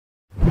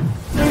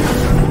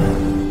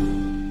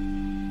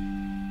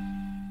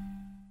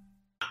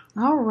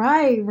All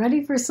right,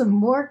 ready for some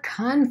more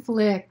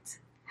conflict.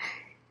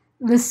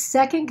 The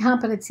second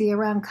competency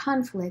around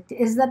conflict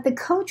is that the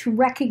coach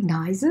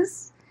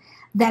recognizes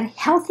that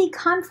healthy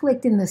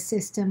conflict in the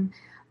system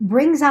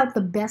brings out the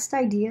best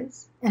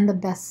ideas and the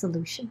best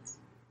solutions.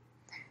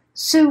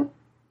 So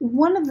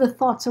one of the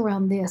thoughts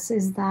around this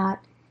is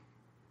that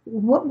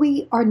what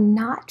we are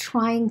not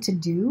trying to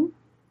do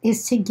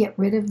is to get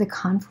rid of the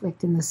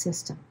conflict in the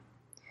system.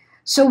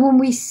 So when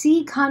we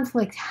see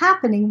conflict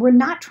happening, we're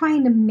not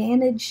trying to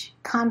manage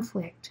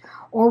conflict,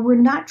 or we're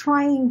not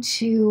trying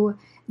to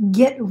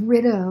get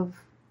rid of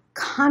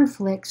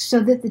conflict so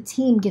that the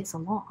team gets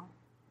along.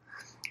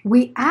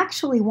 We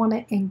actually want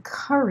to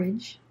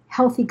encourage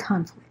healthy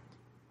conflict.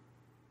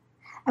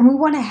 And we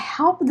want to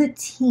help the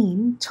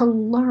team to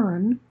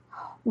learn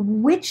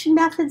which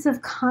methods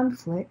of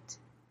conflict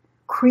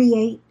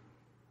create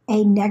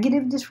a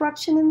negative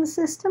disruption in the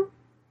system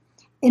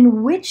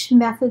and which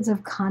methods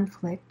of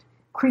conflict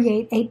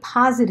create a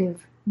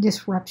positive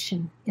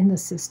disruption in the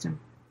system.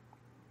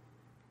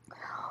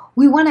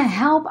 We want to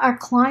help our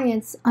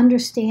clients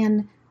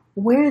understand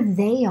where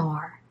they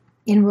are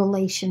in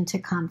relation to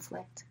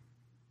conflict.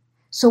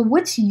 So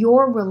what's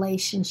your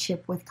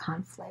relationship with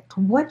conflict?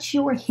 What's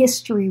your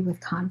history with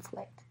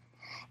conflict?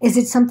 Is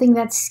it something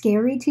that's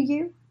scary to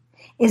you?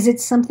 Is it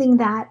something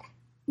that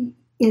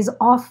is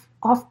off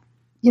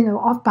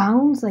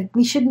bounds, like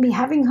we shouldn't be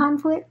having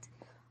conflict?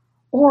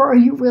 Or are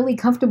you really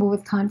comfortable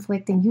with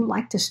conflict and you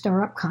like to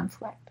stir up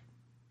conflict?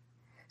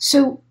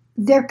 So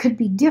there could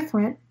be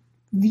different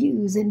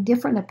views and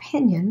different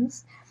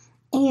opinions,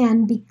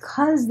 and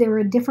because there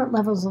are different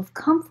levels of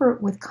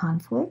comfort with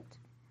conflict,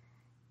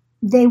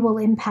 they will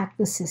impact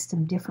the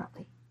system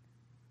differently.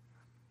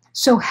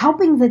 So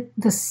helping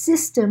the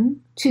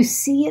system to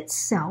see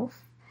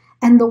itself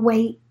and the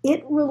way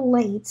it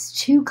relates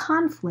to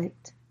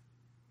conflict,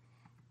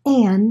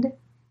 and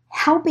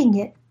helping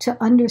it to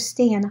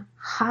understand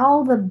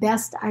how the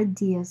best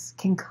ideas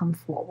can come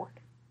forward.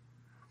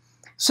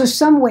 So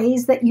some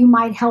ways that you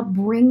might help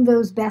bring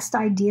those best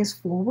ideas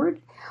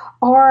forward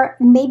are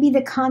maybe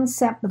the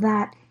concept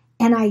that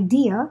an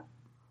idea,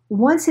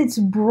 once it's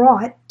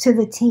brought to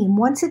the team,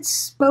 once it's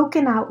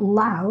spoken out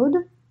loud,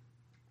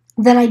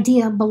 that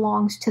idea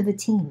belongs to the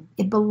team.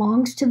 It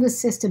belongs to the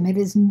system. It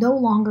is no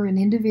longer an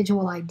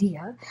individual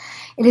idea.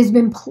 It has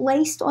been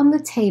placed on the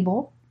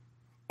table,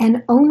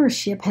 and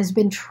ownership has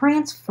been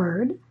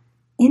transferred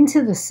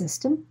into the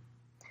system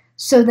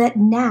so that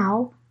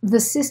now the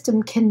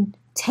system can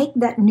take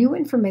that new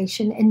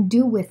information and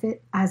do with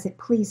it as it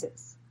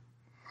pleases.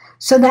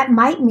 So that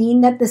might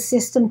mean that the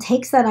system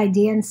takes that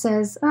idea and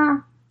says,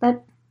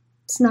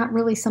 that's not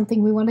really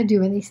something we want to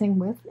do anything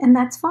with, and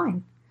that's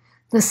fine.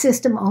 The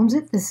system owns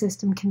it. The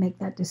system can make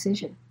that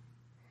decision.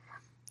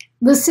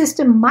 The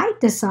system might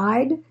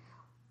decide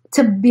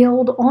to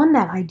build on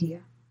that idea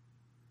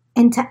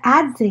and to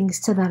add things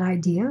to that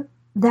idea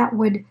that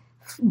would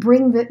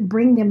bring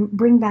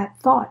that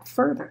thought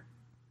further.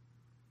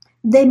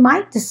 They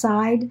might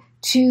decide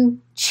to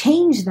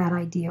change that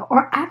idea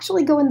or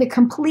actually go in the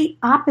complete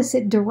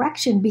opposite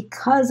direction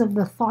because of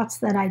the thoughts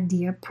that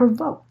idea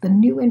provoked, the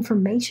new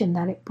information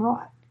that it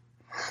brought.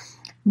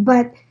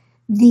 But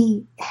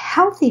the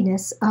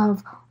healthiness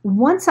of,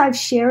 once I've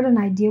shared an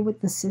idea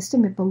with the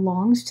system, it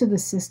belongs to the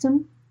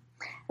system,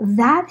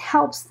 that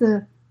helps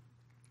the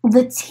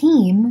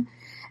team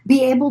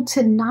be able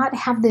to not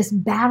have this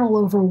battle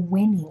over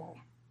winning.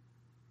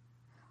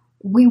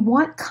 We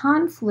want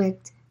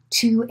conflict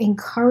to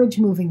encourage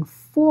moving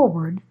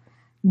forward,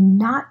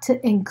 not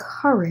to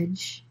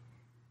encourage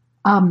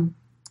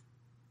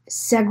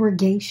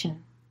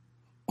segregation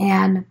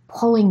and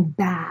pulling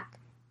back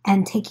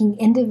and taking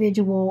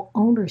individual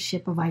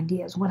ownership of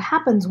ideas. What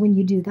happens when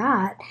you do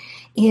that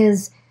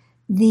is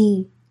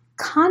the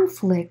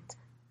conflict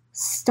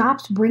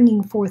stops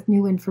bringing forth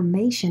new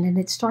information and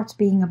it starts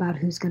being about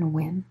who's going to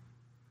win.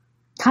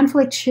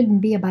 Conflict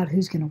shouldn't be about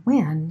who's going to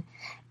win.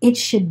 It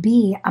should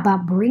be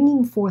about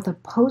bringing forth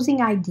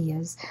opposing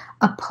ideas,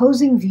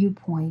 opposing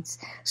viewpoints,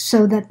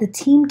 so that the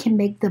team can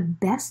make the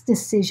best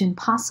decision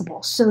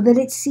possible, so that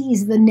it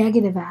sees the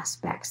negative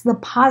aspects, the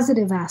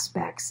positive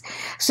aspects,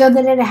 so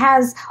that it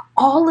has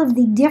all of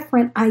the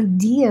different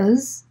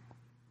ideas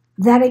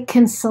that it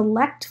can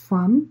select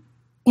from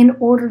in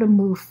order to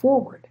move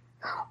forward,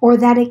 or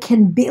that it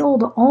can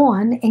build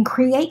on and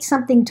create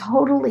something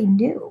totally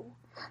new.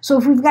 So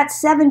if we've got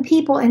 7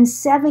 people and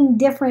 7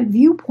 different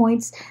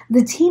viewpoints,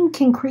 the team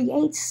can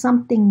create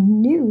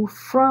something new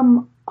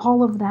from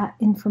all of that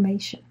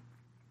information.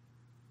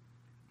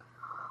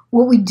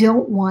 What we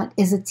don't want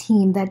is a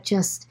team that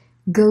just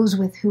goes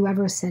with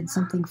whoever said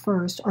something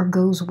first or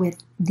goes with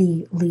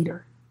the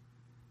leader.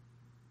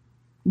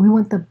 We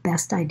want the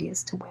best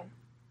ideas to win.